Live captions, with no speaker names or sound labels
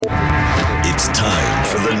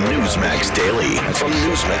the Newsmax Daily from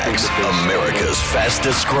Newsmax, America's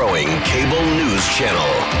fastest growing cable news channel.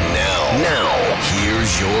 Now,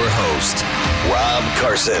 here's your host, Rob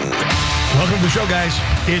Carson. Welcome to the show, guys.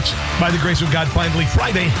 It's, by the grace of God, finally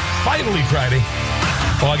Friday.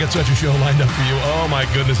 Oh, I got such a show lined up for you. Oh, my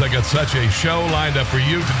goodness, I got such a show lined up for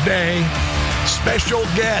you today. Special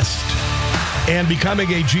guest and becoming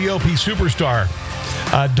a GOP superstar.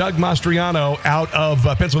 Doug Mastriano out of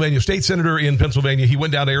Pennsylvania, state senator in Pennsylvania. He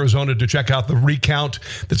went down to Arizona to check out the recount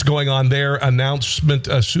that's going on there. Announcement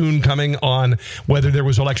soon coming on whether there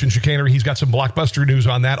was election chicanery. He's got some blockbuster news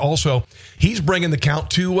on that. Also, he's bringing the count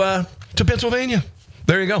to Pennsylvania.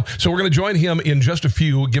 There you go. So we're going to join him in just a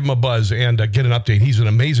few, give him a buzz, and get an update. He's an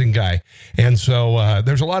amazing guy, and so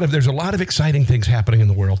there's a lot of exciting things happening in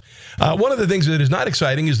the world. One of the things that is not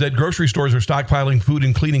exciting is that grocery stores are stockpiling food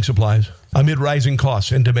and cleaning supplies amid rising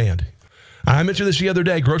costs and demand. I mentioned this the other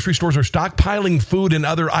day. Grocery stores are stockpiling food and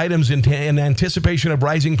other items in anticipation of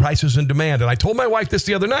rising prices and demand. And I told my wife this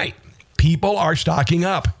the other night. People are stocking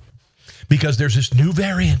up because there's this new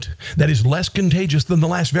variant that is less contagious than the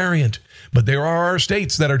last variant. But there are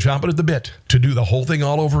states that are chomping at the bit to do the whole thing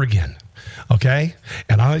all over again. Okay?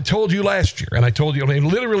 And I told you last year, and I told you,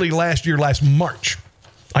 literally last March,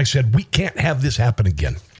 I said, we can't have this happen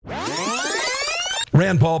again.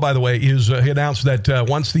 Rand Paul, by the way, he announced that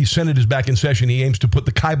once the Senate is back in session, he aims to put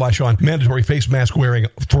the kibosh on mandatory face mask wearing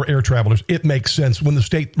for air travelers. It makes sense. When the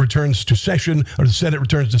state returns to session, or the Senate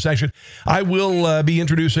returns to session, I will be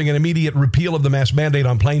introducing an immediate repeal of the mask mandate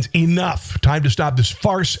on planes. Enough. Time to stop this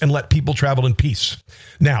farce and let people travel in peace.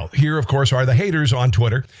 Now, here, of course, are the haters on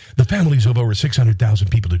Twitter. The families of over 600,000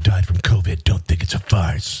 people who died from COVID don't think it's a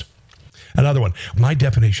farce. Another one, my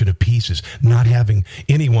definition of peace is not having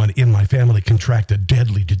anyone in my family contract a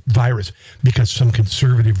deadly virus because some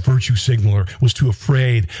conservative virtue signaler was too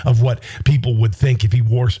afraid of what people would think if he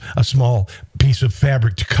wore a small piece of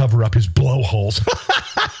fabric to cover up his blowholes.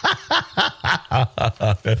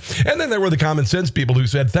 And then there were the common sense people who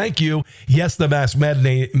said, thank you. Yes, the mask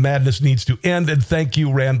madness needs to end. And thank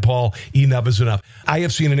you, Rand Paul. Enough is enough. I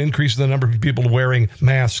have seen an increase in the number of people wearing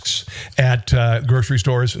masks at grocery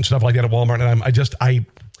stores and stuff like that at Walmart. And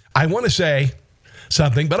I want to say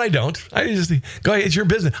something, but I don't. I just go ahead. It's your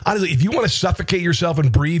business. Honestly, if you want to suffocate yourself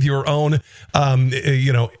and breathe your own,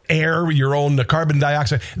 air, your own carbon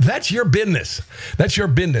dioxide, that's your business. That's your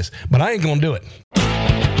business. But I ain't going to do it.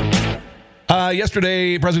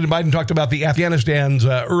 Yesterday, President Biden talked about the Afghanistan's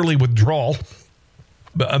early withdrawal.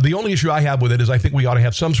 The only issue I have with it is I think we ought to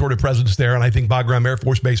have some sort of presence there, and I think Bagram Air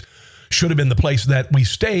Force Base should have been the place that we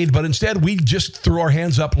stayed, but instead we just threw our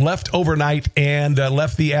hands up, left overnight, and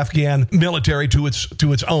left the Afghan military to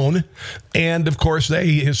its own. And of course,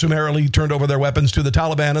 they summarily turned over their weapons to the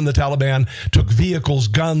Taliban, and the Taliban took vehicles,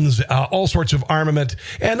 guns, all sorts of armament.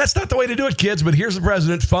 And that's not the way to do it, kids. But here's the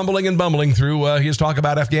president fumbling and bumbling through his talk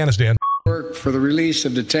about Afghanistan. Work for the release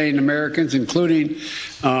of detained Americans, including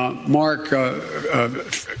Mark Ferrix.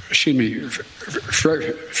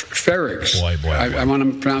 Boy. I want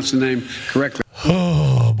to pronounce the name correctly.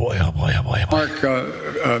 Oh boy. Mark,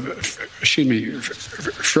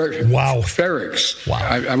 Wow. Ferrix. Wow.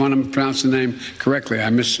 I want to pronounce the name correctly. I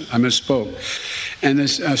misspoke. And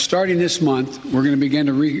this, starting this month, we're going to begin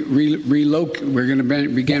to relocate. We're going to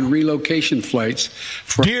begin relocation flights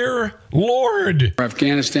for Dear Lord,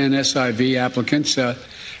 Afghanistan SIV applicants.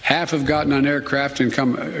 Half have gotten on aircraft and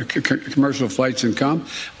commercial flights and come.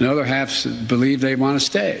 Another half believe they want to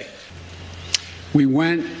stay. We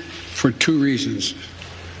went for two reasons.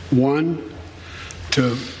 One,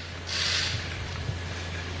 to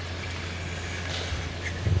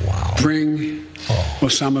bring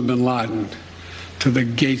Osama bin Laden to the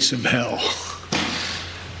gates of hell,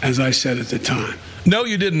 as I said at the time. No,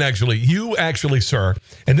 you didn't actually. You actually, sir,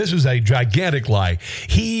 and this is a gigantic lie.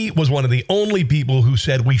 He was one of the only people who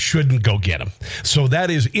said we shouldn't go get him. So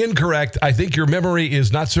that is incorrect. I think your memory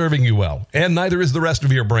is not serving you well, and neither is the rest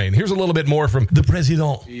of your brain. Here's a little bit more from the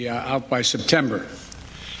president. Out by September,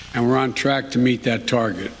 and we're on track to meet that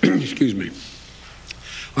target. Excuse me.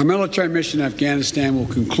 Our military mission in Afghanistan will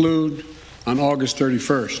conclude on August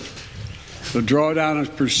 31st. The drawdown is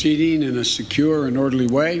proceeding in a secure and orderly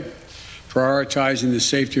way, prioritizing the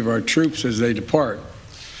safety of our troops as they depart.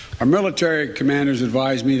 Our military commanders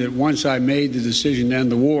advised me that once I made the decision to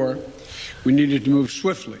end the war, we needed to move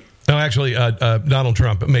swiftly. No, actually, Donald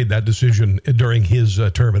Trump made that decision during his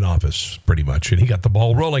term in office, pretty much, and he got the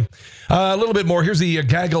ball rolling. A little bit more. Here's the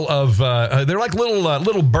gaggle of, they're like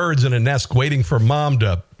little birds in a nest waiting for mom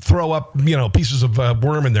to throw up, pieces of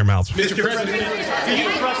worm in their mouths. Mr. President, do you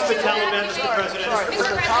trust the Taliban, Mr.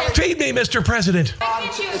 President? Feed me, Mr. President.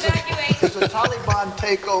 Is the Taliban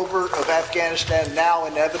takeover of Afghanistan now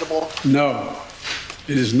inevitable? No,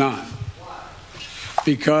 it is not.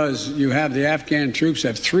 Because you have the Afghan troops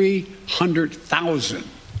have 300,000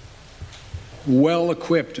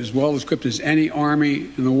 well-equipped as any army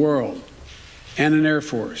in the world, and an Air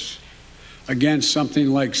Force, against something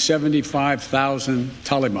like 75,000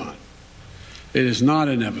 Taliban. It is not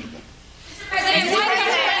inevitable. Do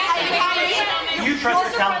you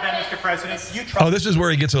trust the Taliban, Mr. President? Oh, this is where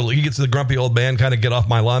he gets the grumpy old man kind of get off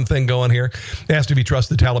my lawn thing going here. He asked if he trusts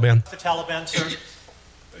the Taliban. The Taliban, sir?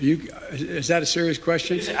 Is that a serious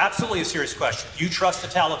question? It's absolutely a serious question. Do you trust the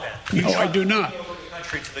Taliban? No, I do not. Over the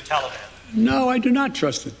country to the Taliban? No, I do not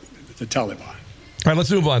trust the Taliban. All right, let's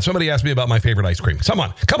move on. Somebody asked me about my favorite ice cream. Come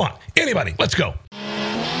on. Anybody, let's go.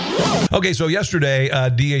 Okay, so yesterday,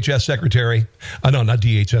 DHS Secretary, not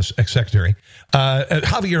DHS Secretary,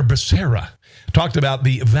 Javier Becerra talked about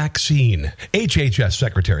the vaccine. HHS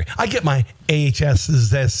Secretary. I get my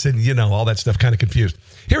AHSs and, all that stuff kind of confused.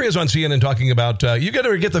 Here he is on CNN talking about, you got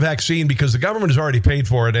to get the vaccine because the government has already paid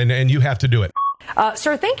for it and you have to do it.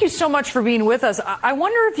 Sir, thank you so much for being with us. I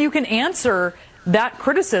wonder if you can answer that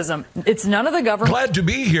criticism. It's none of the government. Glad to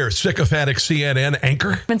be here, sycophantic CNN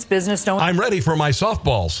anchor. Business. I'm ready for my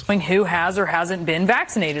softballs. Who has or hasn't been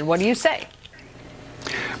vaccinated? What do you say?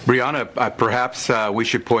 Brianna, perhaps we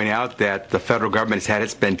should point out that the federal government has had to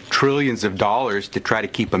spend trillions of dollars to try to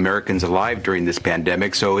keep Americans alive during this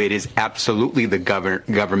pandemic. So it is absolutely the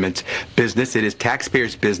government's business. It is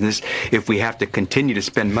taxpayers' business if we have to continue to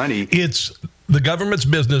spend money. It's the government's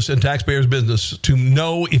business and taxpayers' business to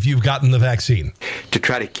know if you've gotten the vaccine. To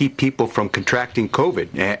try to keep people from contracting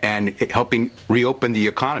COVID and helping reopen the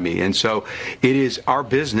economy. And so it is our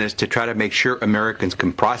business to try to make sure Americans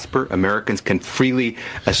can prosper, Americans can freely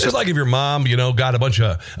assist. It's like if your mom, got a bunch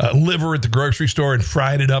of liver at the grocery store and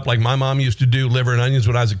fried it up like my mom used to do, liver and onions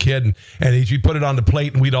when I was a kid. And she put it on the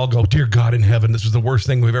plate and we'd all go, dear God in heaven, this is the worst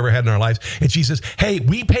thing we've ever had in our lives. And she says, hey,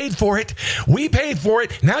 we paid for it.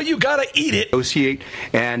 Now you got to eat it.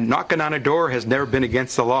 And knocking on a door has never been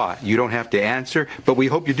against the law. You don't have to answer, but we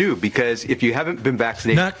hope you do, because if you haven't been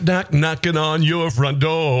vaccinated, knocking on your front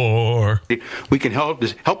door, we can help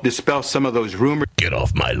dispel some of those rumors. Get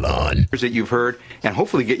off my lawn that you've heard, and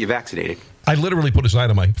hopefully get you vaccinated. I literally put a sign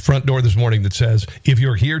on my front door this morning that says, if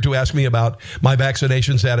you're here to ask me about my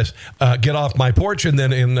vaccination status, get off my porch. And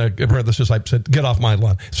then in parenthesis, I said, get off my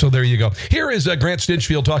lawn. So there you go. Here is Grant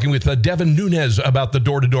Stinchfield talking with Devin Nunes about the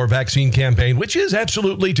door-to-door vaccine campaign, which is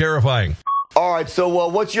absolutely terrifying. All right, so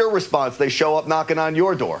what's your response? They show up knocking on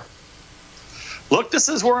your door. Look,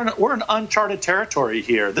 we're in uncharted territory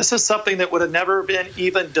here. This is something that would have never been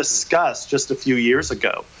even discussed just a few years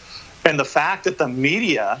ago. And the fact that the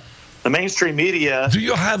media, the mainstream media... Do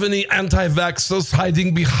you have any anti-vaxxers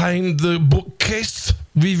hiding behind the bookcase?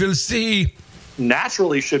 We will see.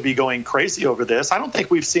 Naturally should be going crazy over this. I don't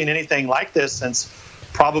think we've seen anything like this since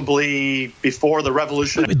probably before the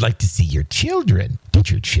revolution. We'd like to see your children. Did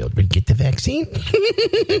your children get the vaccine?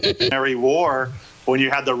 War, when you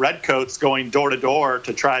had the redcoats going door to door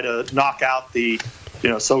to try to knock out the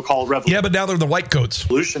so-called revolution. Yeah, but now they're the white coats.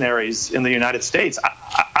 Revolutionaries in the United States.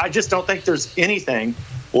 I just don't think there's anything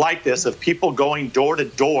like this of people going door to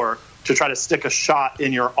door to try to stick a shot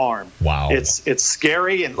in your arm. Wow. It's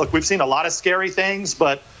scary. And look, we've seen a lot of scary things,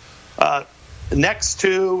 but next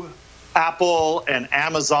to Apple and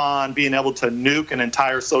Amazon being able to nuke an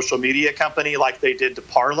entire social media company like they did to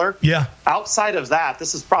Parler. Yeah. Outside of that,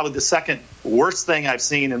 this is probably the second worst thing I've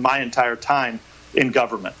seen in my entire time in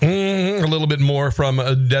government. A little bit more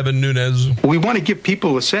from Devin Nunes. We want to give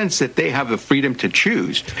people a sense that they have the freedom to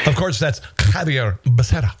choose. Of course, that's Javier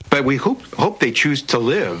Becerra. But we hope they choose to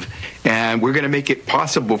live, and we're going to make it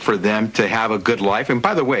possible for them to have a good life. And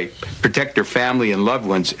by the way, protect their family and loved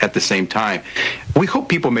ones at the same time. We hope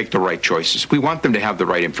people make the right choices. We want them to have the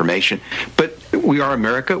right information. But we are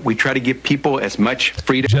America. We try to give people as much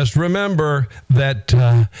freedom. Just remember that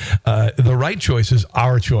the right choice is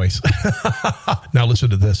our choice. Now listen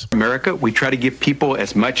to this. America, we try to give people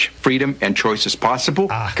as much freedom and choice as possible.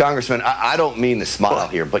 Congressman, I don't mean to smile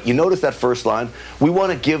here, but you notice that first line? We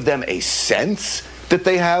want to give them a sense that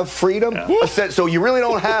they have freedom. Yeah. So you really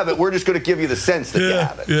don't have it. We're just going to give you the sense that you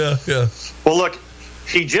have it. Yeah. Well, look,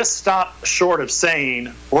 he just stopped short of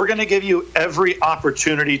saying, we're going to give you every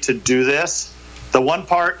opportunity to do this. The one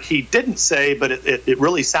part he didn't say, but it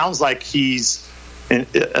really sounds like he's,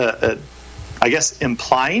 I guess,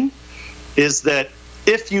 implying, is that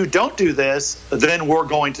if you don't do this, then we're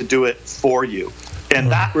going to do it for you. And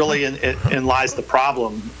that really in lies the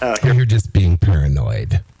problem here. You're just being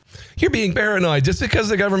paranoid. You're being paranoid just because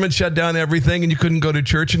the government shut down everything and you couldn't go to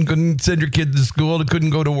church and couldn't send your kid to school and couldn't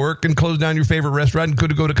go to work and close down your favorite restaurant and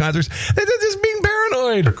couldn't go to concerts. They're just being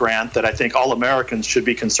paranoid. Grant that I think all Americans should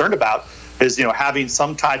be concerned about is, having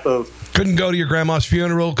some type of couldn't go to your grandma's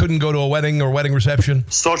funeral, couldn't go to a wedding or wedding reception.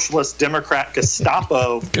 Socialist Democrat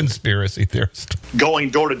Gestapo conspiracy theorist going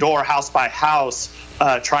door to door, house by house,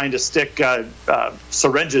 trying to stick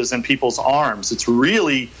syringes in people's arms. It's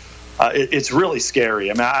really scary.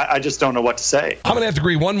 I mean, I just don't know what to say. I'm going to have to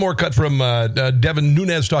agree. One more cut from Devin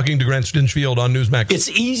Nunes talking to Grant Stinchfield on Newsmax. It's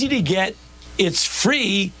easy to get. It's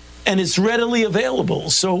free, and it's readily available.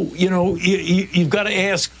 So, you've got to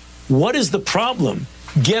ask, what is the problem?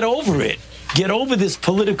 Get over it. Get over this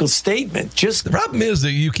political statement. The problem is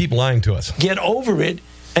that you keep lying to us. Get over it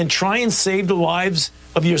and try and save the lives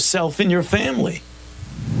of yourself and your family.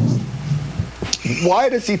 Why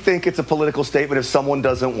does he think it's a political statement if someone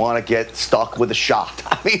doesn't want to get stuck with a shot?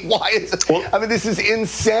 I mean, why is it? I mean, this is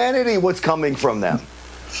insanity what's coming from them.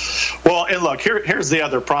 Well, and look, here's the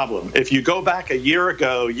other problem. If you go back a year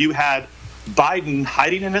ago, you had Biden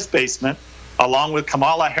hiding in his basement, along with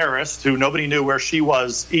Kamala Harris, who nobody knew where she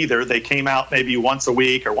was either. They came out maybe once a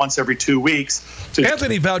week or once every 2 weeks.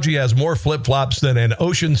 Anthony Fauci has more flip-flops than an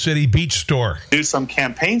Ocean City beach store. Do some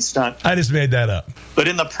campaign stunt. I just made that up. But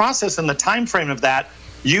in the process, in the time frame of that,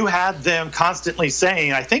 you had them constantly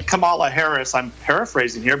saying, I think Kamala Harris, I'm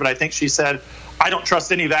paraphrasing here, but I think she said, I don't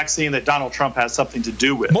trust any vaccine that Donald Trump has something to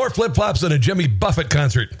do with. More flip-flops than a Jimmy Buffett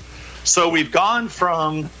concert. So we've gone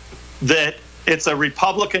from that it's a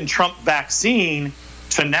Republican Trump vaccine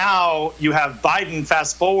to now you have Biden.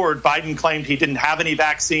 Fast forward, Biden claimed he didn't have any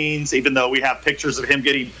vaccines, even though we have pictures of him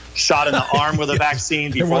getting shot in the arm with a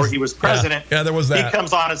vaccine before he was president. Yeah, there was that. He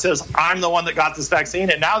comes on and says, I'm the one that got this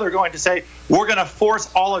vaccine. And now they're going to say, we're going to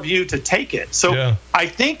force all of you to take it. So I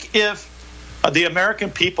think if the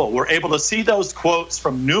American people were able to see those quotes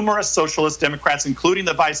from numerous socialist Democrats, including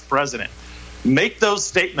the vice president, make those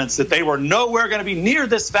statements that they were nowhere going to be near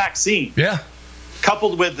this vaccine. Yeah.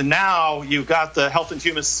 Coupled with now you've got the Health and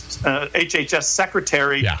Human HHS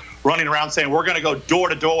secretary running around saying we're going to go door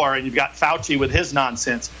to door, and you've got Fauci with his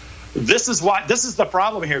nonsense. This is the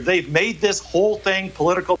problem here. They've made this whole thing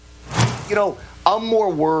political. I'm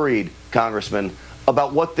more worried, Congressman,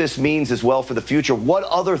 about what this means as well for the future. What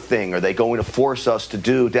other thing are they going to force us to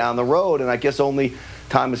do down the road? And I guess only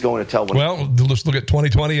time is going to tell. Well, let's look at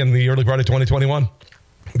 2020 and the early part of 2021.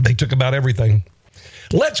 They took about everything.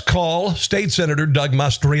 Let's call State Senator Doug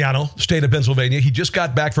Mastriano, state of Pennsylvania. He just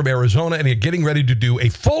got back from Arizona, and he's getting ready to do a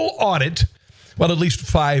full audit, well, at least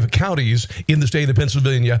 5 counties in the state of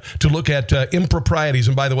Pennsylvania, to look at improprieties.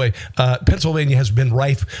 And by the way, Pennsylvania has been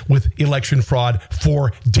rife with election fraud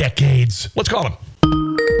for decades. Let's call him.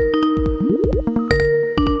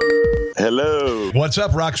 Hello. What's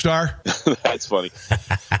up, rock star? That's funny.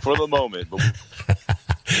 For the moment, but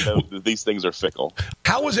these things are fickle.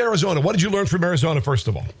 How was Arizona? What did you learn from Arizona, first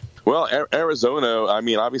of all? Well, Arizona, I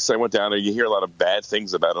mean, obviously I went down there. You hear a lot of bad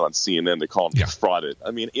things about it on CNN. They call them frauded.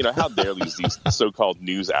 I mean, how dare these so-called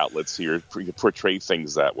news outlets here portray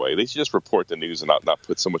things that way? They should just report the news and not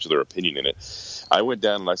put so much of their opinion in it. I went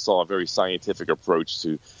down and I saw a very scientific approach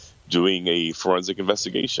to doing a forensic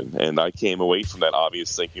investigation, and I came away from that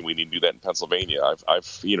obvious thinking we need to do that in Pennsylvania.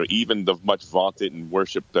 I've even the much vaunted and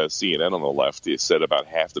worshipped CNN on the left said about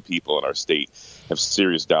half the people in our state have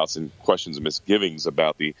serious doubts and questions and misgivings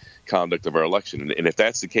about the conduct of our election. And if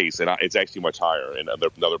that's the case, and it's actually much higher, and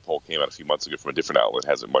another poll came out a few months ago from a different outlet,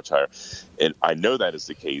 has it much higher. And I know that is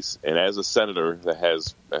the case. And as a senator that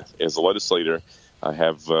has, as a legislator, I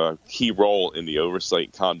have a key role in the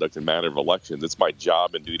oversight, conduct, and manner of elections. It's my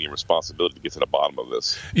job and duty and responsibility to get to the bottom of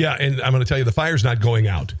this. Yeah, and I'm going to tell you, the fire's not going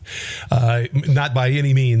out. Not by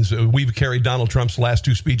any means. We've carried Donald Trump's last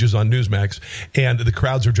 2 speeches on Newsmax, and the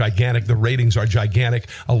crowds are gigantic. The ratings are gigantic.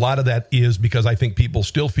 A lot of that is because I think people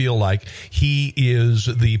still feel like he is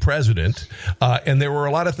the president. And there were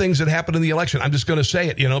a lot of things that happened in the election. I'm just going to say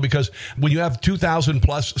it, because when you have 2,000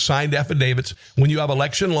 plus signed affidavits, when you have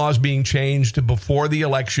election laws being changed before the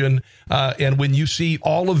election, and when you see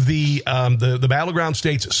all of the battleground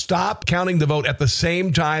states stop counting the vote at the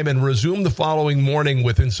same time and resume the following morning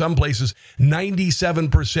with, in some places,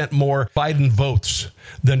 97% more Biden votes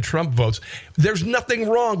than Trump votes, there's nothing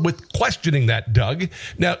wrong with questioning that, Doug.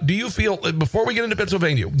 Now, do you feel, before we get into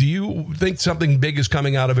Pennsylvania, do you think something big is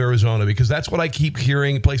coming out of Arizona? Because that's what I keep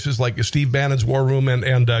hearing. Places like Steve Bannon's War Room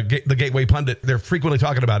and the Gateway Pundit, they're frequently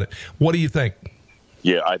talking about it. What do you think?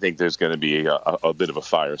 Yeah, I think there's going to be a bit of a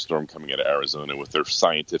firestorm coming out of Arizona with their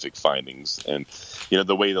scientific findings. And,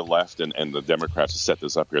 the way the left and the Democrats have set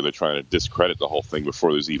this up here, they're trying to discredit the whole thing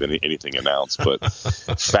before there's even anything announced. But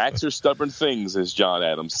facts are stubborn things, as John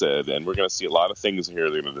Adams said, and we're going to see a lot of things here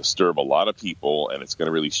that are going to disturb a lot of people, and it's going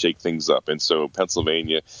to really shake things up. And so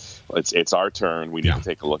Pennsylvania, it's our turn. We need to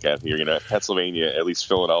take a look at here. Pennsylvania, at least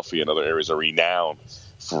Philadelphia and other areas, are renowned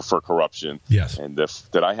for corruption. Yes. And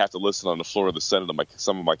that I have to listen on the floor of the Senate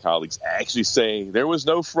some of my colleagues actually say there was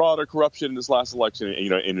no fraud or corruption in this last election,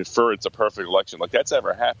 and infer it's a perfect election. Like that's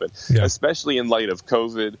ever happened, especially in light of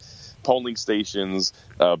COVID, polling stations,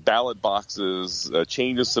 ballot boxes,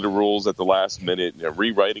 changes to the rules at the last minute,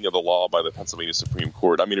 rewriting of the law by the Pennsylvania Supreme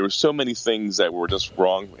Court. I mean, there were so many things that were just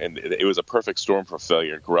wrong, and it was a perfect storm for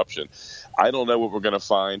failure and corruption. I don't know what we're going to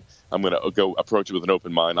find. I'm going to go approach it with an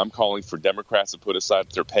open mind. I'm calling for Democrats to put aside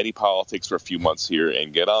their petty politics for a few months here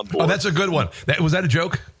and get on board. Oh, that's a good one. Was that a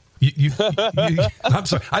joke? I'm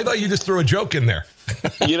sorry. I thought you just threw a joke in there.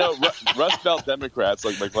 Rust Belt Democrats,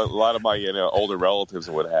 like a lot of my older relatives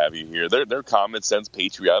and what have you here, they're common sense,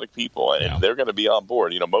 patriotic people, and they're going to be on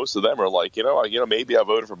board. Most of them are like, maybe I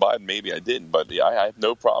voted for Biden, maybe I didn't, but I have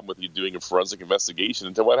no problem with you doing a forensic investigation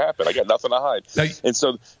into what happened. I got nothing to hide. And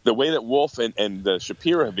so the way that Wolf and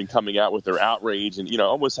Shapiro have been coming out with their outrage and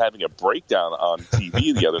almost having a breakdown on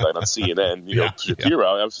TV the other night on CNN. Shapiro,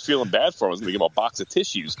 I was feeling bad for him. I was going to give him a box of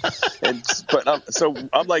tissues, so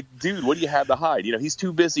I'm like, dude, what do you have to hide? He's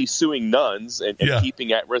too busy suing nuns and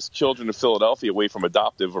keeping at-risk children in Philadelphia away from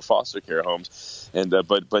adoptive or foster care homes. And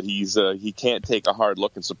but he can't take a hard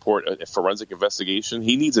look and support a forensic investigation.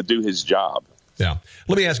 He needs to do his job. Yeah.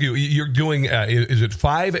 Let me ask you, you're doing, is it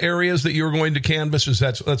 5 areas that you're going to canvass?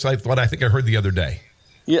 That's like what I think I heard the other day.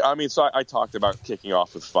 Yeah, I mean, so I talked about kicking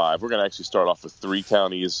off with 5. We're going to actually start off with 3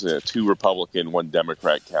 counties, 2 Republican, 1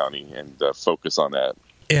 Democrat county, and focus on that.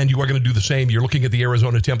 And you are going to do the same. You're looking at the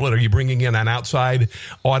Arizona template. Are you bringing in an outside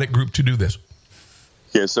audit group to do this?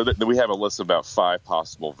 Yeah, so we have a list of about 5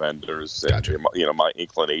 possible vendors. Gotcha. And, my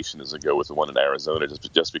inclination is to go with the one in Arizona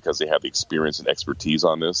just because they have the experience and expertise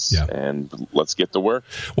on this. Yeah. And let's get to work.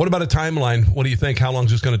 What about a timeline? What do you think? How long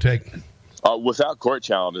is this going to take? Without court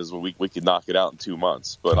challenges, we could knock it out in 2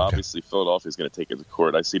 months. But obviously, Philadelphia is going to take it to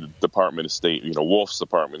court. I see the Department of State, Wolf's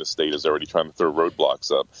Department of State is already trying to throw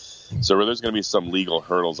roadblocks up. So there's going to be some legal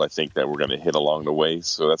hurdles, I think, that we're going to hit along the way.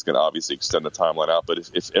 So that's going to obviously extend the timeline out. But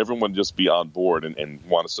if everyone just be on board and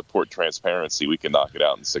want to support transparency, we can knock it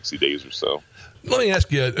out in 60 days or so. Let me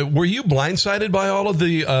ask you, were you blindsided by all of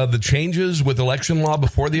the changes with election law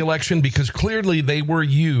before the election? Because clearly they were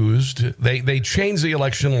used. They changed the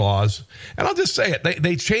election laws. And I'll just say it.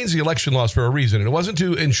 They changed the election laws for a reason. It wasn't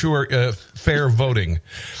to ensure fair voting.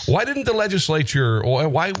 Why didn't the legislature, or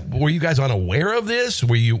why were you guys unaware of this?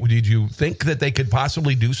 Did you think that they could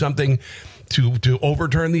possibly do something to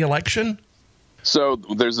overturn the election? So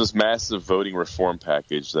there's this massive voting reform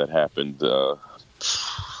package that happened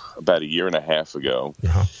about a year and a half ago.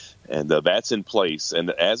 Uh-huh. And that's in place.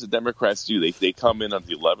 And as the Democrats do, they come in on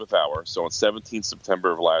the 11th hour. So on 17th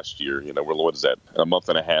September of last year, what is that, a month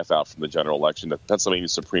and a half out from the general election, the Pennsylvania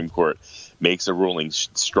Supreme Court makes a ruling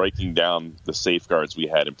striking down the safeguards we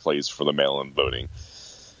had in place for the mail-in voting.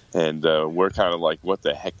 And we're kind of like, what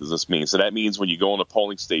the heck does this mean? So that means when you go in a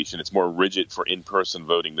polling station, it's more rigid for in-person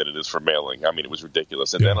voting than it is for mailing. I mean, it was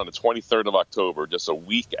ridiculous. And then on the 23rd of October, just a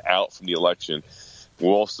week out from the election,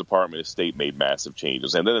 Wolf's Department of State made massive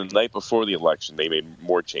changes. And then the night before the election, they made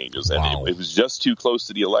more changes. And it was just too close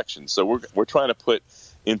to the election. So we're trying to put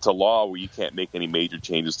into law where you can't make any major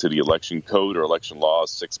changes to the election code or election laws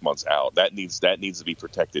 6 months out. That needs to be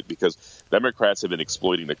protected because Democrats have been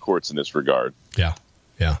exploiting the courts in this regard. Yeah.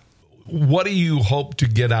 Yeah. What do you hope to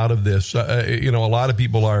get out of this? A lot of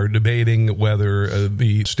people are debating whether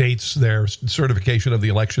the states, their certification of the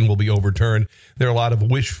election will be overturned. There are a lot of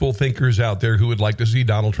wishful thinkers out there who would like to see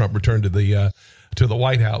Donald Trump return to the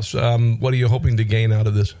White House. What are you hoping to gain out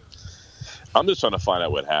of this? I'm just trying to find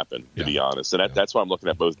out what happened, to be honest. And that's why I'm looking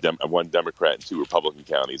at both one Democrat and 2 Republican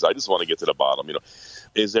counties. I just want to get to the bottom.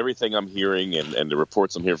 Is everything I'm hearing and the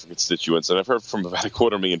reports I'm hearing from constituents, and I've heard from about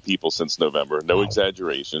 250,000 people since November, no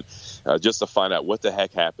exaggeration, just to find out what the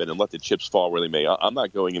heck happened and let the chips fall where they may. I'm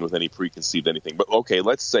not going in with any preconceived anything. But, okay,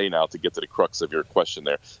 let's say now, to get to the crux of your question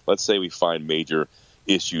there, let's say we find major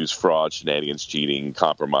issues, fraud, shenanigans, cheating,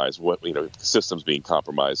 compromise, systems being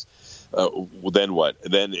compromised. Then what?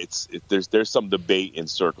 Then there's some debate in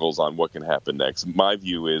circles on what can happen next. My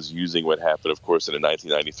view is using what happened, of course, in the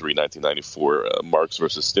 1993-1994 Marks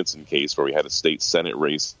versus Stinson case, where we had a state Senate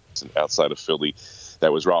race outside of Philly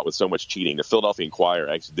that was wrought with so much cheating. The Philadelphia Inquirer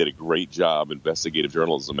actually did a great job investigative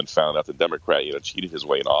journalism and found out the Democrat, cheated his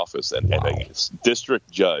way in office, and a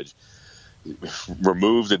district judge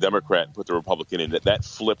removed the Democrat and put the Republican in. That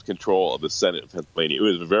flipped control of the Senate of Pennsylvania. It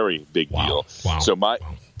was a very big deal. So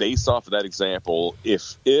based off of that example,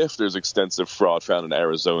 if there's extensive fraud found in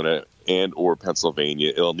Arizona and or Pennsylvania,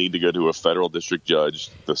 it'll need to go to a federal district judge,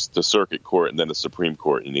 the circuit court, and then the Supreme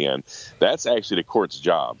Court in the end. That's actually the court's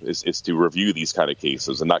job, is to review these kind of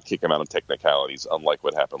cases and not kick them out on technicalities, unlike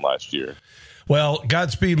what happened last year. Well,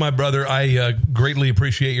 Godspeed, my brother. I greatly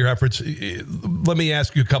appreciate your efforts. Let me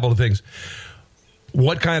ask you a couple of things.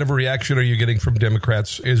 What kind of a reaction are you getting from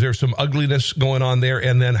Democrats? Is there some ugliness going on there?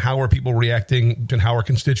 And then how are people reacting, and how are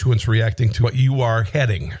constituents reacting to what you are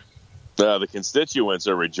heading? The constituents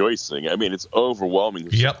are rejoicing. I mean, it's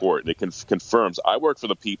overwhelming support. It confirms. I work for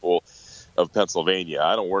the people of Pennsylvania.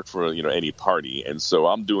 I don't work for any party, and so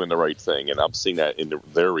I'm doing the right thing, and I'm seeing that in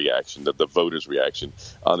their reaction, the voters' reaction.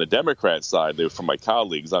 On the Democrat side, from my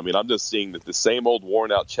colleagues, I mean, I'm just seeing that the same old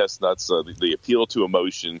worn-out chestnuts, the appeal to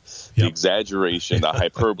emotion, the exaggeration, the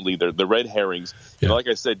hyperbole, the red herrings. Like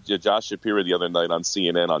I said, Josh Shapiro the other night on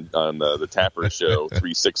CNN on the Tapper Show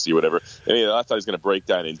 360 or whatever. I mean, I thought he was going to break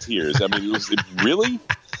down in tears. I mean, really?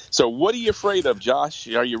 So what are you afraid of, Josh?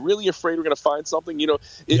 Are you really afraid we're going to find something?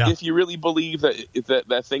 If you really believe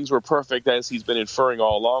that things were perfect, as he's been inferring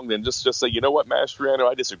all along, then just say, you know what,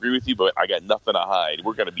 Mastriano, I disagree with you, but I got nothing to hide.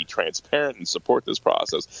 We're going to be transparent and support this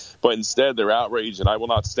process. But instead, they're outraged, and I will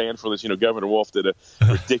not stand for this. Governor Wolf did a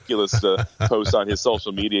ridiculous post on his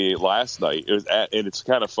social media last night. And it's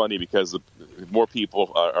kind of funny because more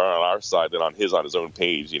people are on our side than on his own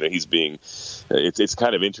page. He's being it's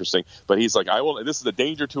kind of interesting. But he's like, this is a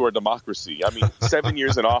danger to our democracy. I mean, 7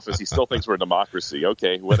 years in office, he still thinks we're a democracy.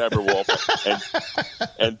 Okay, whatever, Wolf.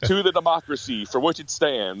 And to the democracy for which it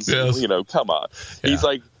stands, come on. Yeah. He's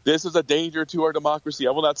like, this is a danger to our democracy.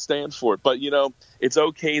 I will not stand for it. But, it's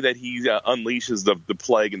okay that he unleashes the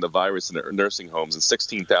plague and the virus in nursing homes, and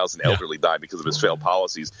 16,000 elderly died because of his failed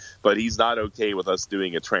policies. But he's not okay with us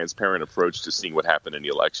doing a transparent approach to seeing what happened in the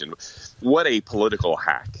election. What a political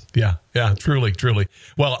hack. Yeah, truly.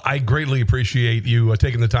 Well, I greatly appreciate you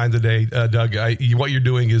taking the time today, Doug. What you're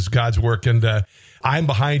doing is God's work, and I'm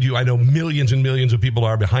behind you. I know millions and millions of people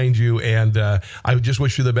are behind you, and I just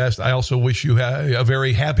wish you the best. I also wish you a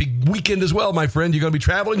very happy weekend as well, my friend. You're going to be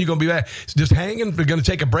traveling. You're going to be back, just hanging. We're going to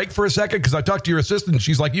take a break for a second because I talked to your assistant, and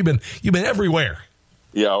she's like, "You've been everywhere."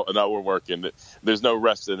 Yeah, no, we're working. There's no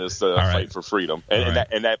rest in this fight for freedom, and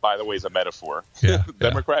that, by the way, is a metaphor. Yeah,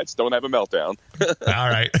 Democrats don't have a meltdown. All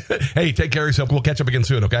right. Hey, take care of yourself. We'll catch up again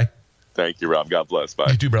soon. Okay. Thank you, Rob. God bless.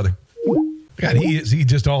 Bye. You too, brother. God, he's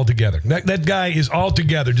just all together. That guy is all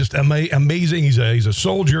together, just amazing. He's a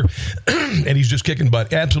soldier, and he's just kicking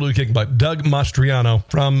butt, absolutely kicking butt. Doug Mastriano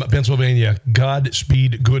from Pennsylvania.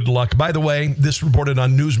 Godspeed, good luck. By the way, this reported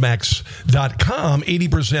on Newsmax.com.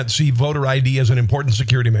 80% see voter ID as an important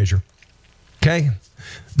security measure. Okay,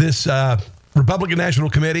 this Republican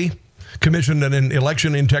National Committee commissioned an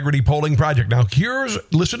election integrity polling project. Now,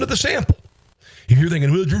 listen to the sample. If you're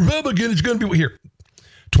thinking, well, it's Republican, it's going to be here.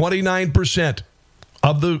 29%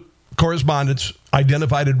 of the correspondents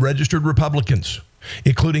identified as registered Republicans,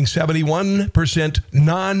 including 71%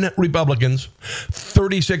 non-Republicans,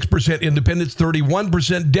 36% independents,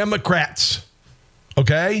 31% Democrats.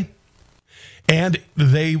 Okay? And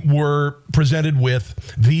they were presented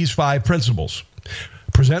with these 5 principles.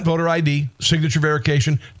 Present voter ID, signature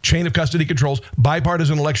verification, chain of custody controls,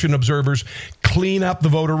 bipartisan election observers, clean up the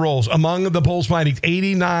voter rolls. Among the poll's findings,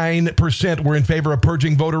 89% were in favor of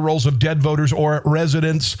purging voter rolls of dead voters or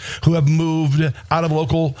residents who have moved out of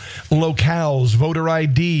local locales. Voter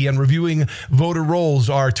ID and reviewing voter rolls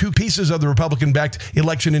are 2 pieces of the Republican-backed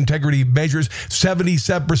election integrity measures.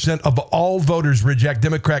 77% of all voters reject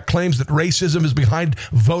Democrat claims that racism is behind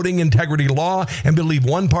voting integrity law and believe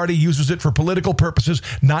one party uses it for political purposes,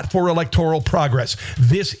 not for electoral progress.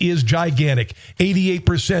 This is gigantic.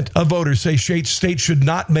 88% of voters say states should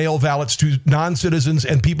not mail ballots to non-citizens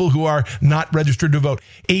and people who are not registered to vote.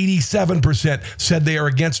 87% said they are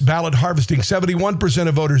against ballot harvesting. 71%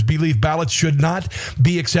 of voters believe ballots should not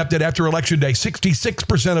be accepted after Election Day.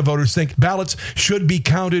 66% of voters think ballots should be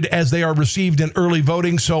counted as they are received in early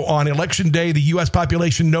voting. So on Election Day, the U.S.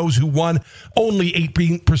 population knows who won. Only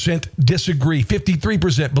 18% disagree.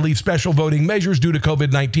 53% believe special voting measures due to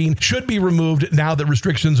COVID-19 should be removed now that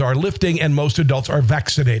restrictions are lifting and most adults are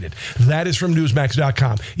vaccinated. That is from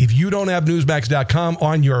Newsmax.com. If you don't have Newsmax.com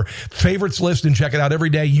on your favorites list and check it out every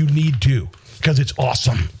day, you need to, because it's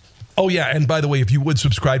awesome. Oh, yeah, and by the way, if you would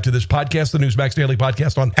subscribe to this podcast, the Newsmax Daily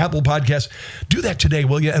Podcast on Apple Podcasts, do that today,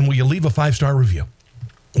 will you? And will you leave a 5-star review?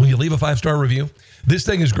 Will you leave a 5-star review? This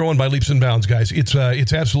thing is growing by leaps and bounds, guys. It's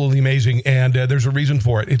absolutely amazing, and there's a reason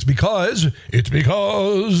for it. It's because it's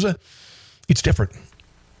different.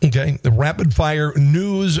 Okay, the rapid fire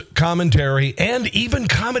news, commentary, and even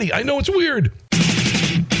comedy. I know it's weird.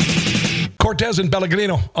 Cortez and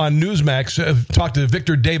Pellegrino on Newsmax have talked to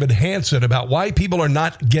Victor David Hansen about why people are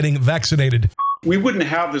not getting vaccinated. We wouldn't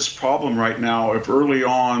have this problem right now if early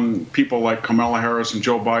on people like Kamala Harris and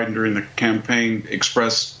Joe Biden during the campaign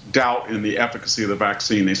expressed doubt in the efficacy of the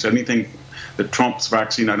vaccine. They said anything that Trump's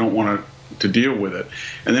vaccine, I don't want to deal with it.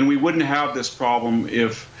 And then we wouldn't have this problem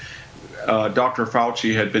if Dr.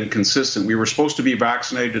 Fauci had been consistent. We were supposed to be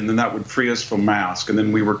vaccinated, and then that would free us from masks. And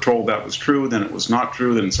then we were told that was true, then it was not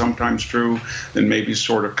true, then sometimes true, then maybe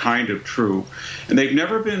sort of kind of true. And they've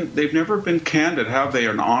never been candid, have they,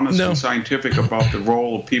 and honest and scientific about the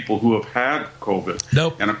role of people who have had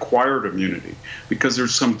COVID and acquired immunity. Because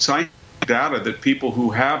there's some scientific data that people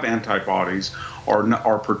who have antibodies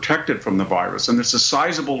are protected from the virus. And there's a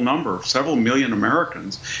sizable number, several million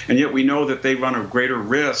Americans, and yet we know that they run a greater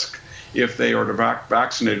risk if they are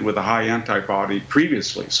vaccinated with a high antibody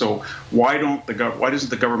previously. So why doesn't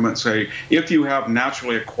the government say, if you have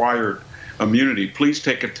naturally acquired immunity, please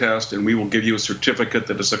take a test and we will give you a certificate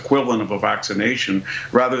that is equivalent of a vaccination,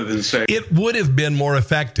 rather than say... It would have been more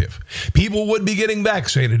effective. People would be getting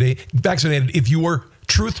vaccinated if you were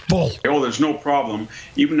truthful. Oh, there's no problem.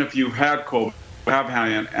 Even if you had COVID, have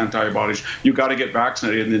had antibodies, you got to get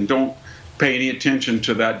vaccinated, and then don't pay any attention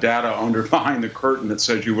to that data behind the curtain that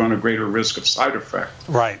says you run a greater risk of side effect.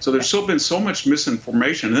 Right. So there's still been so much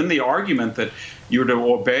misinformation. And then the argument that you're to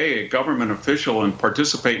obey a government official and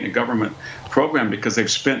participate in a government program because they've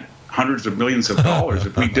spent hundreds of millions of dollars.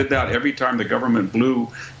 If we did that every time the government blew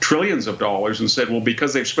trillions of dollars and said, well,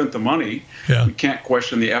 because they've spent the money, we can't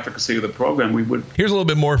question the efficacy of the program, we would. Here's a little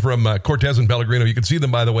bit more from Cortez and Pellegrino. You can see them,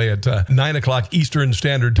 by the way, at 9 o'clock Eastern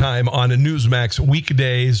Standard Time on Newsmax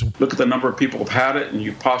weekdays. Look at the number of people who've had it, and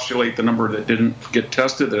you postulate the number that didn't get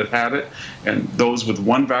tested that had it, and those with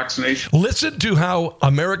one vaccination. Listen to how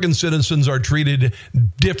American citizens are treated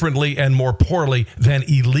differently and more poorly than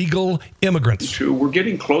illegal immigrants. We're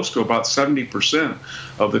getting close to about 70%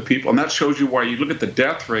 of the people, and that shows you why you look at the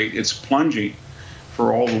death rate, it's plunging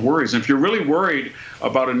for all the worries. And if you're really worried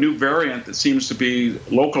about a new variant that seems to be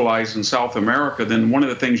localized in South America, then one of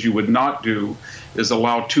the things you would not do is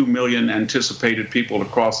allow 2 million anticipated people to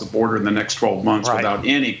cross the border in the next 12 months without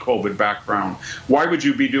any COVID background. Why would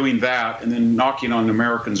you be doing that and then knocking on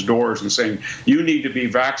Americans' doors and saying, you need to be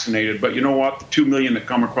vaccinated, but you know what, the 2 million that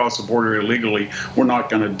come across the border illegally, we're not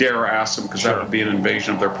going to dare ask them because that would be an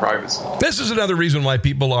invasion of their privacy. This is another reason why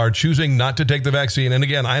people are choosing not to take the vaccine. And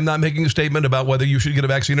again, I'm not making a statement about whether you should get a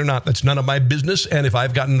vaccine or not. That's none of my business. And if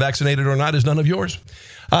I've gotten vaccinated or not is none of yours.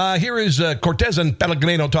 Here is Cortez and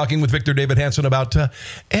Pellegrino talking with Victor David Hansen about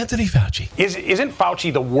Anthony Fauci. Isn't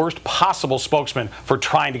Fauci the worst possible spokesman for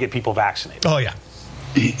trying to get people vaccinated? Oh, yeah.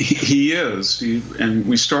 He is. And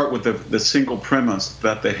we start with the single premise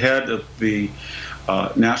that the head of the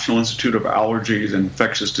National Institute of Allergies and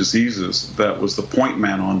Infectious Diseases, that was the point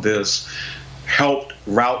man on this, helped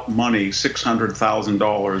route money,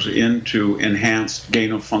 $600,000, into enhanced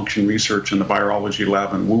gain-of-function research in the virology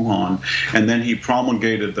lab in Wuhan. And then he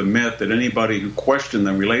promulgated the myth that anybody who questioned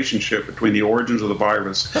the relationship between the origins of the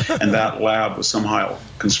virus and that lab was somehow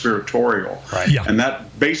conspiratorial. Right. Yeah. And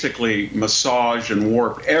that basically massaged and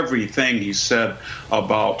warped everything he said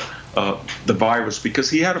about the virus, because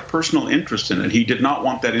he had a personal interest in it. He did not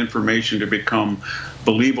want that information to become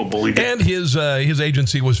believable. And his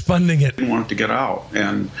agency was funding it. He didn't want it to get out.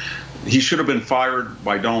 And he should have been fired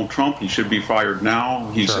by Donald Trump. He should be fired now.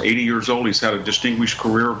 He's 80 years old. He's had a distinguished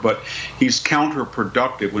career, but he's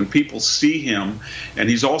counterproductive when people see him. And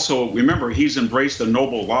he's also, remember, he's embraced a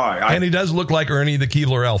noble lie. And he does look like Ernie the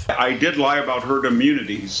Keebler elf. I did lie about herd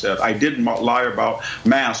immunity, he said. I didn't lie about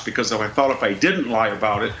masks because I thought if I didn't lie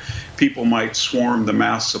about it, people might swarm the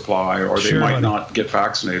mask supply or they might not get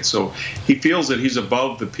vaccinated. So he feels that he's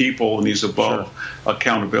above the people and he's above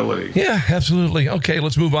accountability. Yeah, absolutely. Okay,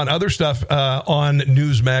 let's move on. Other stuff on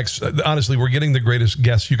Newsmax. Honestly, we're getting the greatest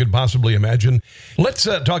guests you could possibly imagine. Let's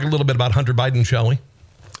talk a little bit about Hunter Biden, shall we?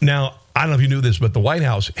 Now, I don't know if you knew this, but the White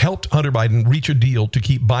House helped Hunter Biden reach a deal to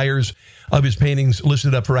keep buyers of his paintings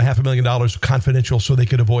listed up for $500,000 confidential so they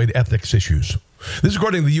could avoid ethics issues. This is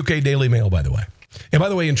according to the UK Daily Mail, by the way. And by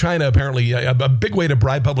the way, in China, apparently, a big way to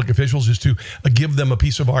bribe public officials is to give them a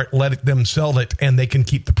piece of art, let them sell it, and they can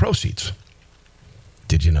keep the proceeds.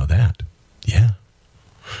 Did you know that? Yeah.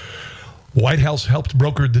 White House helped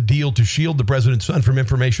broker the deal to shield the president's son from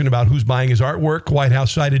information about who's buying his artwork. White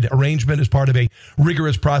House cited arrangement as part of a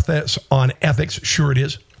rigorous process on ethics. Sure it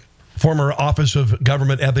is. Former Office of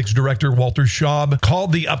Government Ethics Director Walter Schaub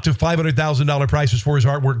called the up to $500,000 prices for his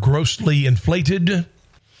artwork grossly inflated.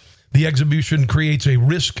 The exhibition creates a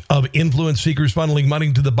risk of influence seekers funneling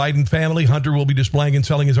money to the Biden family. Hunter will be displaying and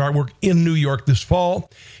selling his artwork in New York this fall.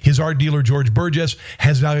 His art dealer, George Burgess,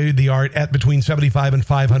 has valued the art at between $75,000 and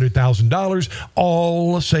 $500,000.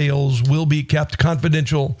 All sales will be kept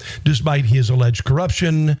confidential despite his alleged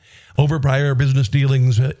corruption over prior business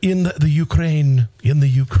dealings in the Ukraine.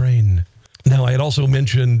 Now, I had also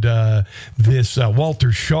mentioned this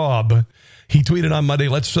Walter Schaub. He tweeted on Monday,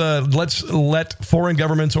 let's let foreign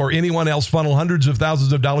governments or anyone else funnel hundreds of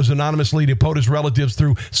thousands of dollars anonymously to POTUS relatives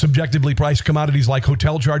through subjectively priced commodities like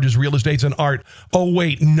hotel charges, real estates, and art. Oh,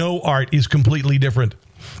 wait, no, art is completely different.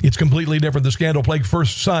 It's completely different. The scandal-plagued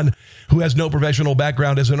first son, who has no professional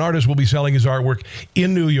background as an artist, will be selling his artwork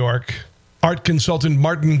in New York. Art consultant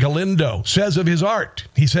Martin Galindo says of his art,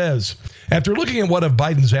 he says, after looking at one of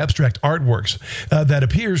Biden's abstract artworks that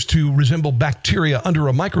appears to resemble bacteria under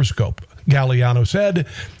a microscope, Galliano said,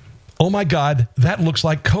 "Oh my God, that looks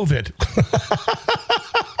like COVID."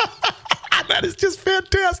 That is just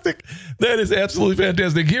fantastic. That is absolutely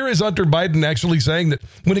fantastic. Here is Hunter Biden actually saying that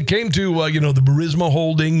when it came to the Burisma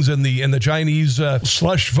Holdings and the Chinese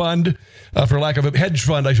slush fund, for lack of a hedge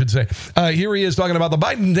fund, I should say. Here he is talking about the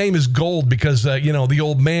Biden name is gold because the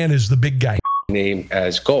old man is the big guy. Name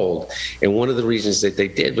as gold, and one of the reasons that they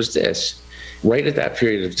did was this. Right at that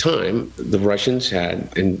period of time, the Russians had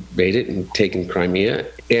invaded and taken Crimea,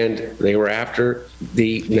 and they were after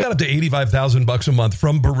the... He got up to $85,000 a month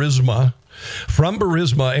from Burisma,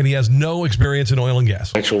 and he has no experience in oil and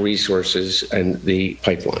gas. Natural resources and the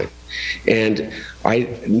pipeline. And I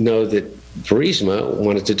know that Burisma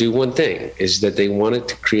wanted to do one thing, is that they wanted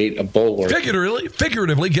to create a bulwark.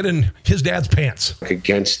 Figuratively get in his dad's pants.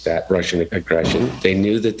 Against that Russian aggression. They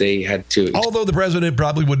knew that they had to... Although the president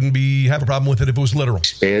probably wouldn't have a problem with it if it was literal.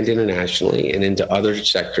 Expand internationally and into other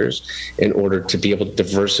sectors in order to be able to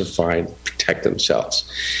diversify and protect themselves.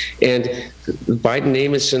 And the Biden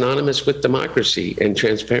name is synonymous with democracy and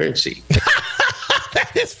transparency.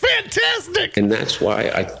 That is fantastic. And that's why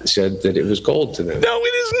I said that it was gold to them. No, it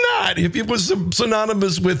is not. If it was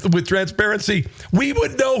synonymous with transparency, we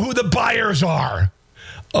would know who the buyers are.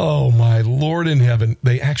 Oh, my Lord in heaven.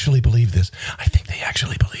 They actually believe this. I think they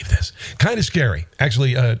actually believe this. Kind of scary.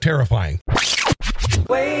 Actually, terrifying.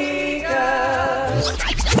 Wake up.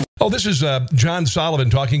 Oh, this is John Solomon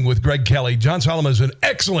talking with Greg Kelly. John Solomon is an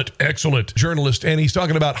excellent journalist, and he's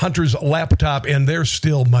talking about Hunter's laptop, and there's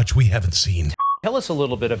still much we haven't seen. Tell us a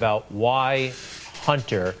little bit about why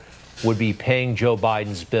Hunter would be paying Joe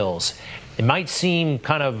Biden's bills. It might seem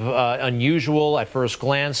kind of unusual at first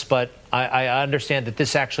glance, but I understand that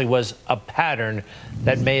this actually was a pattern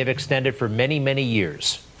that may have extended for many, many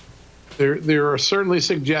years. There are certainly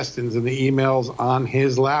suggestions in the emails on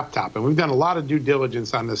his laptop, and we've done a lot of due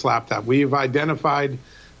diligence on this laptop. We've identified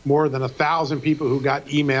more than 1,000 people who got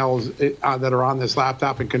emails that are on this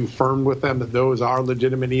laptop and confirmed with them that those are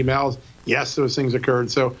legitimate emails. Yes, those things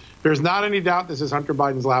occurred. So there's not any doubt this is Hunter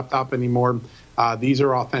Biden's laptop anymore. These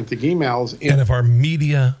are authentic emails. And if our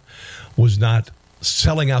media was not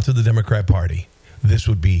selling out to the Democrat Party, this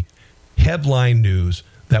would be headline news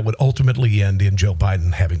that would ultimately end in Joe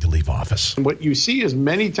Biden having to leave office. And what you see is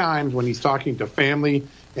many times when he's talking to family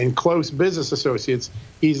and close business associates,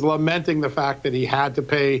 he's lamenting the fact that he had to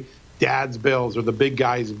pay dad's bills or the big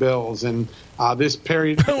guy's bills. And this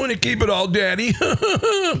period... I want to keep it all, Daddy.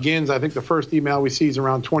 begins, I think the first email we see is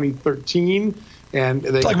around 2013. And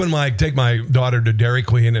it's like when I take my daughter to Dairy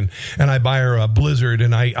Queen and I buy her a Blizzard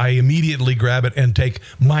and I immediately grab it and take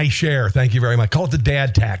my share. Thank you very much. Call it the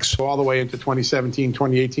dad tax. All the way into 2017,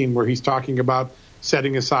 2018, where he's talking about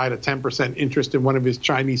setting aside a 10% interest in one of his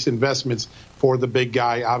Chinese investments for the big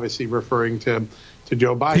guy, obviously referring to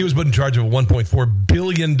Joe Biden. He was put in charge of a $1.4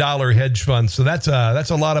 billion hedge fund, so that's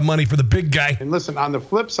a lot of money for the big guy. And listen, on the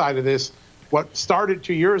flip side of this, what started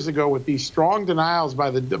 2 years ago with these strong denials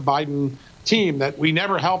by the Biden team that we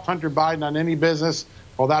never helped Hunter Biden on any business,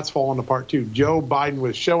 well, that's fallen apart too. Joe Biden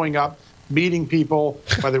was showing up, meeting people,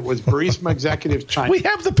 whether it was Burisma executives, China. We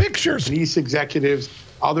have the pictures. Chinese executives,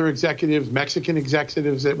 other executives, Mexican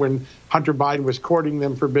executives, that when Hunter Biden was courting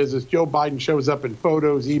them for business, Joe Biden shows up in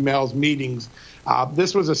photos, emails, meetings.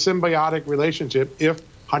 This was a symbiotic relationship if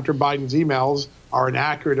Hunter Biden's emails are an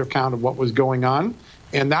accurate account of what was going on.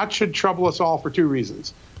 And that should trouble us all for two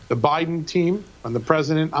reasons. The Biden team, from the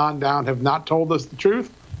president on down, have not told us the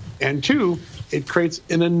truth. And two, it creates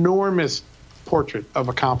an enormous portrait of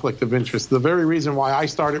a conflict of interest. The very reason why I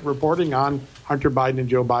started reporting on Hunter Biden and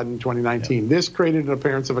Joe Biden in 2019. This created an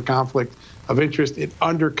appearance of a conflict of interest. It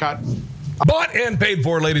undercut. Bought and paid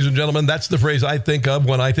for, ladies and gentlemen. That's the phrase I think of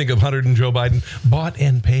when I think of Hunter and Joe Biden. Bought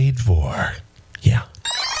and paid for. Yeah.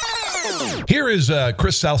 Here is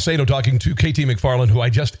Chris Salcedo talking to Katie McFarland, who I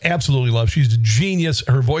just absolutely love. She's a genius.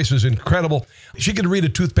 Her voice is incredible. She could read a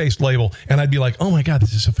toothpaste label, and I'd be like, oh, my God,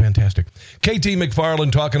 this is so fantastic. Katie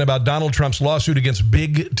McFarland talking about Donald Trump's lawsuit against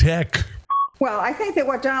big tech. Well, I think that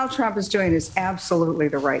what Donald Trump is doing is absolutely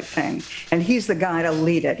the right thing, and he's the guy to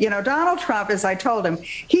lead it. You know, Donald Trump, as I told him,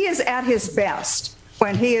 he is at his best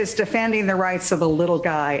when he is defending the rights of the little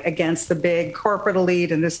guy against the big corporate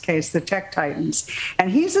elite, in this case, the tech titans. And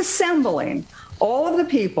he's assembling all of the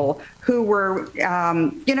people who were,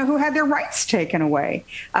 who had their rights taken away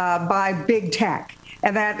by big tech.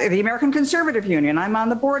 And that the American Conservative Union, I'm on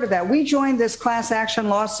the board of that. We joined this class action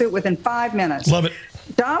lawsuit within 5 minutes. Love it.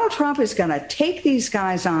 Donald Trump is going to take these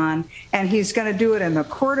guys on, and he's going to do it in the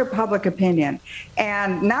court of public opinion.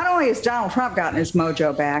 And not only has Donald Trump gotten his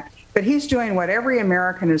mojo back, but he's doing what every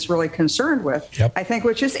American is really concerned with, I think,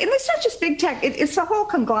 which is, and it's not just big tech, it's the whole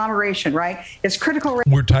conglomeration, right? It's critical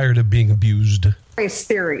We're tired of being abused. race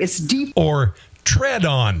theory. It's deep. Or tread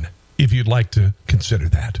on, if you'd like to consider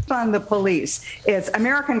that. On the police. It's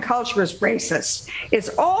American culture is racist. It's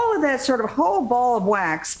all of that sort of whole ball of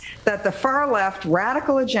wax that the far left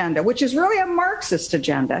radical agenda, which is really a Marxist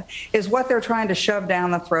agenda, is what they're trying to shove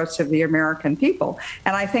down the throats of the American people.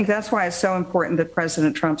 And I think that's why it's so important that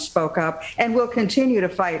President Trump spoke up and will continue to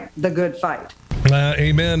fight the good fight.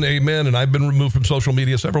 Amen, amen. And I've been removed from social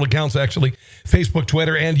media, several accounts actually, Facebook,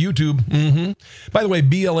 Twitter, and YouTube. By the way,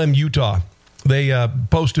 BLM Utah. They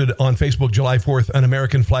posted on Facebook July 4th an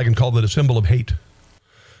American flag and called it a symbol of hate.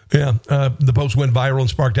 Yeah, the post went viral and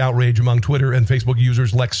sparked outrage among Twitter and Facebook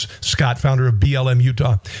users. Lex Scott, founder of BLM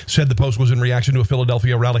Utah, said the post was in reaction to a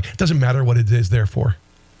Philadelphia rally. It doesn't matter what it is there for.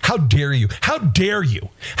 How dare you? How dare you?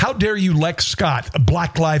 How dare you, Lex Scott,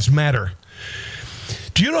 Black Lives Matter?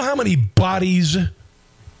 Do you know how many bodies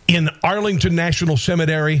in Arlington National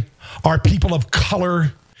Cemetery are people of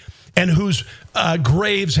color and whose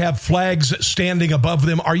graves have flags standing above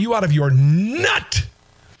them? Are you out of your nut?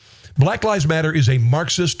 Black Lives Matter is a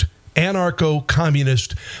Marxist,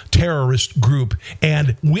 anarcho-communist terrorist group.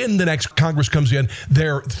 And when the next Congress comes in,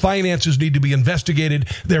 their finances need to be investigated,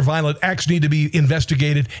 their violent acts need to be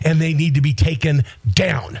investigated, and they need to be taken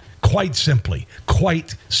down. Quite simply,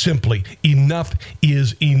 enough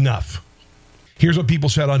is enough. Here's what people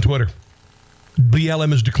said on Twitter.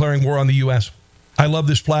 BLM is declaring war on the U.S. I love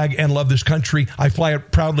this flag and love this country. I fly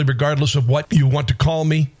it proudly regardless of what you want to call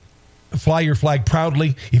me. Fly your flag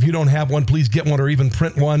proudly. If you don't have one, please get one or even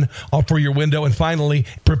print one off for your window. And finally,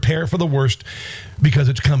 prepare for the worst because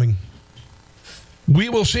it's coming. We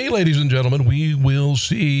will see, ladies and gentlemen. We will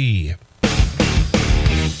see. I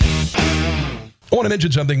want to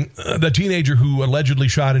mention something. The teenager who allegedly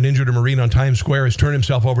shot and injured a Marine on Times Square has turned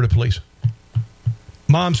himself over to police.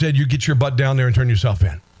 Mom said, you get your butt down there and turn yourself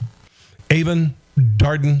in. Avon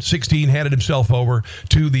Darden, 16, handed himself over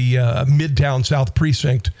to the Midtown South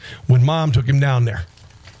Precinct when Mom took him down there.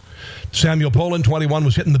 Samuel Poland, 21,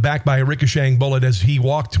 was hit in the back by a ricocheting bullet as he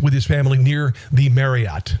walked with his family near the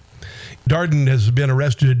Marriott. Darden has been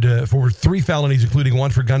arrested for 3 felonies, including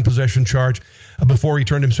one for gun possession charge, before he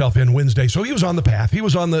turned himself in Wednesday. So he was on the path. He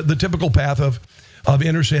was on the typical path of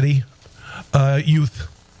inner city youth,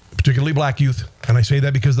 particularly black youth. And I say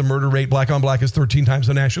that because the murder rate, black on black, is 13 times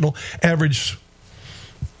the national average.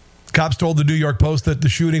 Cops told the New York Post that the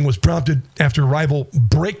shooting was prompted after rival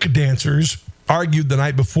break dancers argued the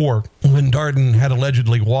night before when Darden had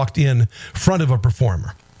allegedly walked in front of a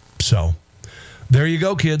performer. So there you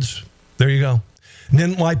go, kids. There you go.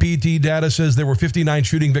 NYPD data says there were 59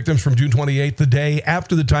 shooting victims from June 28th, the day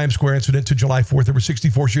after the Times Square incident, to July 4th. There were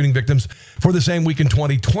 64 shooting victims for the same week in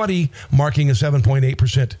 2020, marking a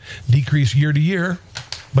 7.8% decrease year to year.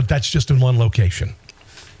 But that's just in one location.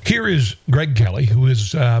 Here is Greg Kelly, who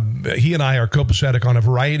is, he and I are copacetic on a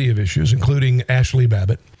variety of issues, including Ashley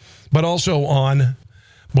Babbitt, but also on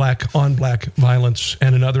black violence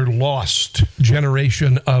and another lost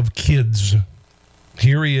generation of kids.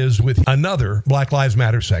 Here he is with another Black Lives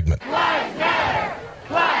Matter segment. Lives matter!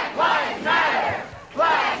 Black lives matter!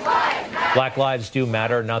 Black lives matter! Black lives do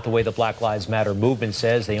matter, not the way the Black Lives Matter movement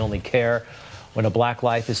says. They only care when a black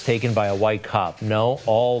life is taken by a white cop. No,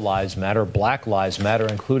 all lives matter. Black lives matter,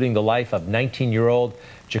 including the life of 19-year-old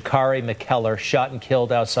Jakari McKellar, shot and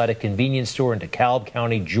killed outside a convenience store in DeKalb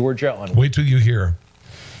County, Georgia. Wait till you hear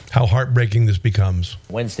how heartbreaking this becomes.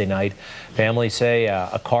 Wednesday night, families say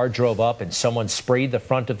a car drove up and someone sprayed the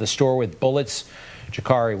front of the store with bullets.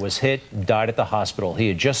 Jakari was hit and died at the hospital. He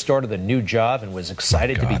had just started a new job and was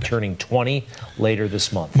excited to be turning 20 later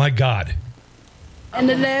this month. My God. And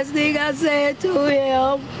the last thing I said to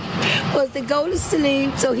him was to go to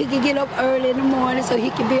sleep so he could get up early in the morning so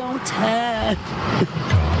he could be on time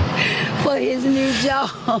for his new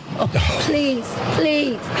job. Please,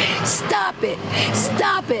 please, stop it.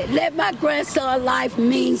 Stop it. Let my grandson's life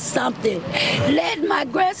mean something. Let my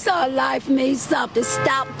grandson's life mean something.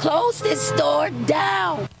 Stop. Close this store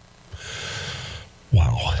down.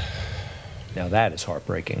 Wow. Now that is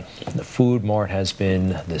heartbreaking. The Food Mart has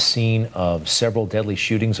been the scene of several deadly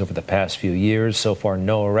shootings over the past few years. So far,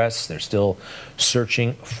 no arrests. They're still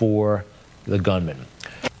searching for the gunman.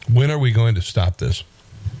 When are we going to stop this?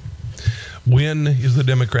 When is the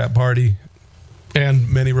Democrat Party and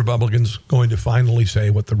many Republicans going to finally say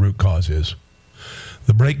what the root cause is?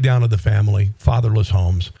 The breakdown of the family, fatherless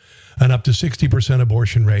homes, and up to 60%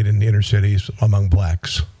 abortion rate in the inner cities among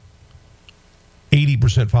blacks.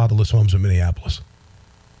 80% fatherless homes in Minneapolis.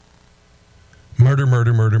 Murder,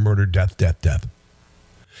 murder, murder, murder, death, death, death.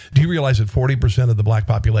 Do you realize that 40% of the black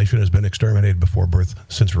population has been exterminated before birth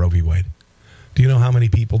since Roe v. Wade? Do you know how many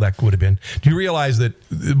people that would have been? Do you realize that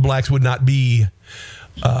blacks would not be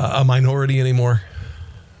a minority anymore?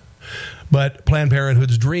 But Planned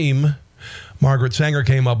Parenthood's dream, Margaret Sanger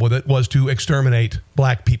came up with it, was to exterminate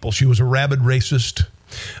black people. She was a rabid racist,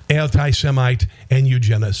 anti-Semite, and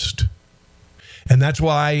eugenist. And that's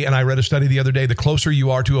why, and I read a study the other day, the closer you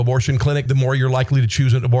are to abortion clinic, the more you're likely to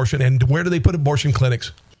choose an abortion. And where do they put abortion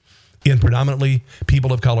clinics? In predominantly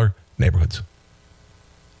people of color neighborhoods.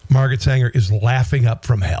 Margaret Sanger is laughing up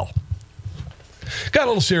from hell. Got a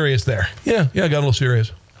little serious there. Yeah, got a little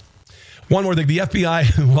serious. One more thing. The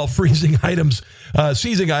FBI, while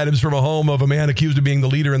seizing items from a home of a man accused of being the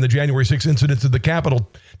leader in the January 6th incidents at the Capitol,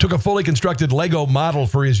 took a fully constructed Lego model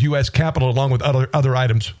for his U.S. Capitol along with other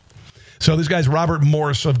items. So this guy's Robert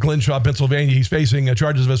Morse of Glenshaw, Pennsylvania. He's facing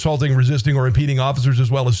charges of assaulting, resisting, or impeding officers,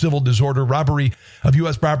 as well as civil disorder, robbery of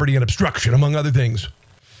U.S. property, and obstruction, among other things.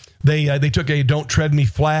 They took a "Don't Tread Me"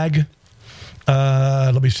 flag.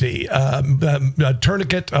 Let me see. A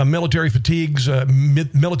tourniquet, military fatigues,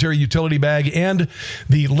 military utility bag, and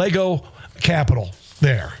the Lego Capitol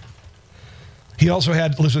there. He also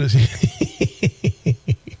had, listen to this.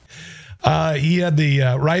 He had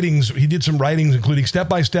the writings. He did some writings, including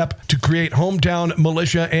step-by-step to create hometown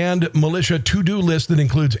militia and militia to-do list that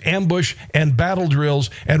includes ambush and battle drills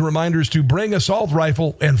and reminders to bring assault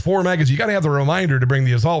rifle and 4 magazines. You got to have the reminder to bring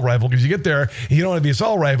the assault rifle because you get there, and you don't have the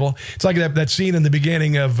assault rifle. It's like that scene in the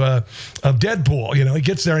beginning of Deadpool. You know, he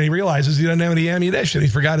gets there and he realizes he doesn't have any ammunition. He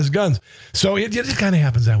forgot his guns. So it just kind of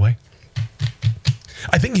happens that way.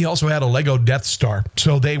 I think he also had a Lego Death Star,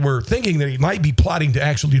 so they were thinking that he might be plotting to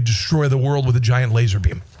actually destroy the world with a giant laser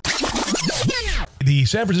beam. The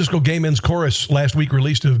San Francisco Gay Men's Chorus last week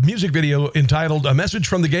released a music video entitled "A Message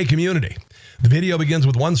from the Gay Community." The video begins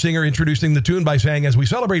with one singer introducing the tune by saying, "As we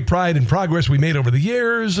celebrate pride and progress we made over the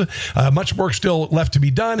years, much work still left to be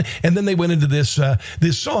done." And then they went into this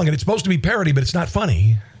song, and it's supposed to be parody, but it's not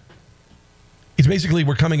funny. It's basically,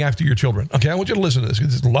 we're coming after your children. Okay, I want you to listen to this.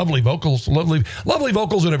 It's lovely vocals, lovely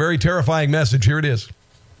vocals, and a very terrifying message. Here it is.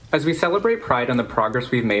 As we celebrate pride and the progress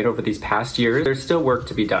we've made over these past years, there's still work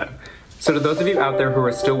to be done. So to those of you out there who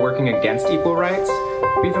are still working against equal rights,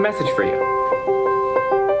 we have a message for you.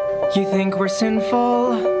 You think we're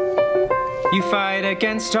sinful? You fight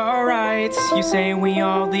against our rights. You say we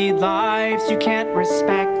all lead lives you can't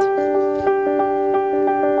respect.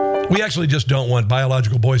 We actually just don't want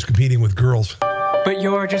biological boys competing with girls. But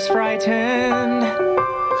you're just frightened.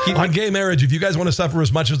 On gay marriage, if you guys want to suffer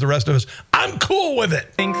as much as the rest of us, I'm cool with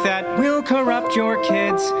it. Think that we'll corrupt your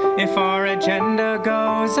kids if our agenda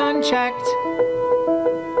goes unchecked.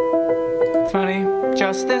 Funny,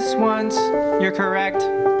 just this once, you're correct.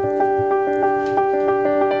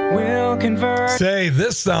 We'll convert. Say,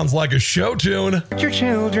 this sounds like a show tune. Your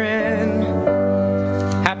children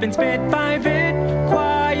happens bit by bit,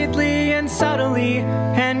 quietly and subtly,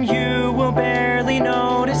 and you will barely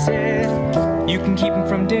notice it. You can keep him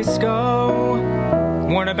from disco,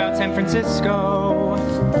 warn about San Francisco,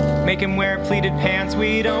 make him wear pleated pants,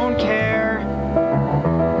 we don't care.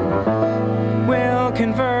 We'll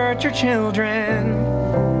convert your children,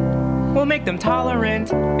 we'll make them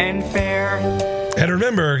tolerant and fair. And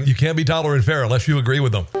remember, you can't be tolerant and fair unless you agree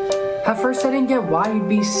with them. At first, I didn't get why you'd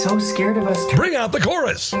be so scared of us. Bring out the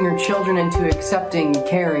chorus. Your children into accepting,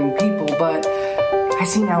 caring people, but I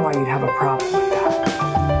see now why you'd have a problem with that.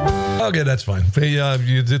 Okay, that's fine.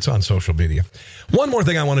 It's on social media. One more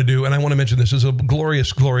thing I want to do, and I want to mention this, is a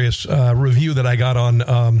glorious review that I got on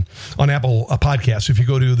Apple Podcasts. If you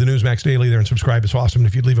go to the Newsmax Daily there and subscribe, it's awesome.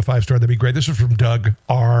 If you'd leave a 5-star, that'd be great. This is from Doug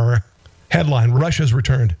R. Headline, Russia's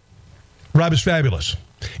returned. Rob is fabulous.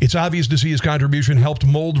 It's obvious to see his contribution helped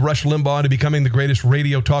mold Rush Limbaugh into becoming the greatest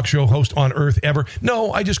radio talk show host on earth ever.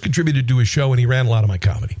 No, I just contributed to his show, and he ran a lot of my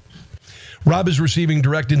comedy. Rob is receiving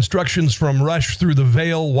direct instructions from Rush through the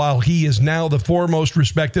veil, while he is now the foremost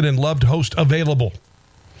respected and loved host available.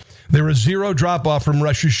 There is zero drop-off from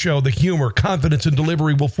Rush's show. The humor, confidence, and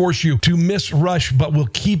delivery will force you to miss Rush, but will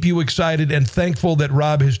keep you excited and thankful that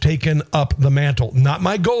Rob has taken up the mantle. Not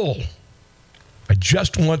my goal. I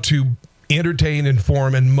just want to entertain,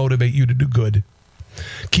 inform, and motivate you to do good.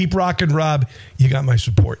 Keep rocking, Rob. You got my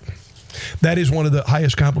support. That is one of the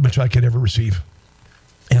highest compliments I could ever receive.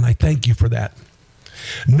 And I thank you for that.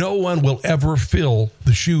 No one will ever fill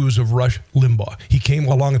the shoes of Rush Limbaugh. He came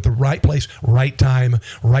along at the right place, right time,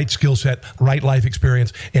 right skill set, right life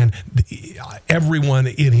experience, and everyone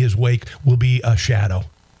in his wake will be a shadow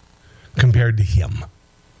compared to him.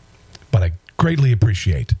 But I greatly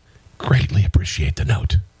appreciate the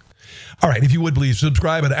note. All right, if you would please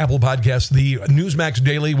subscribe at Apple Podcasts, the Newsmax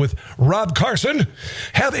Daily with Rob Carson.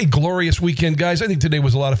 Have a glorious weekend, guys. I think today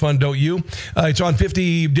was a lot of fun, don't you? It's on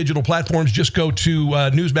 50 digital platforms. Just go to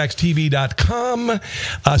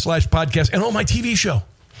newsmaxtv.com/podcast. And my TV show.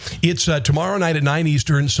 It's tomorrow night at 9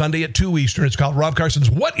 Eastern, Sunday at 2 Eastern. It's called Rob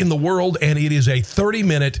Carson's What in the World? And it is a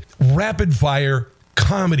 30-minute rapid-fire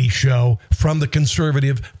comedy show from the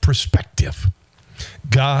conservative perspective.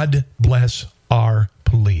 God bless our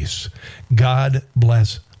police. God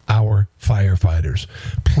bless our firefighters.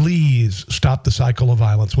 Please stop the cycle of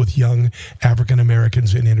violence with young African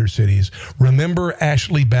Americans in inner cities. Remember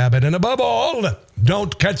Ashley Babbitt, and above all,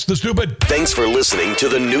 don't catch the stupid. Thanks for listening to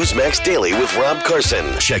the Newsmax Daily with Rob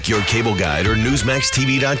Carson. Check your cable guide or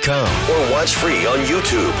newsmaxtv.com or watch free on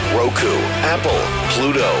YouTube, Roku, Apple,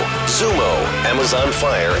 Pluto, Zumo, Amazon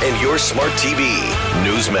Fire, and your smart TV.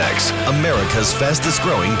 Newsmax, America's fastest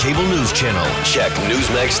growing cable news channel. Check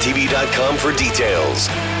newsmaxtv.com for details.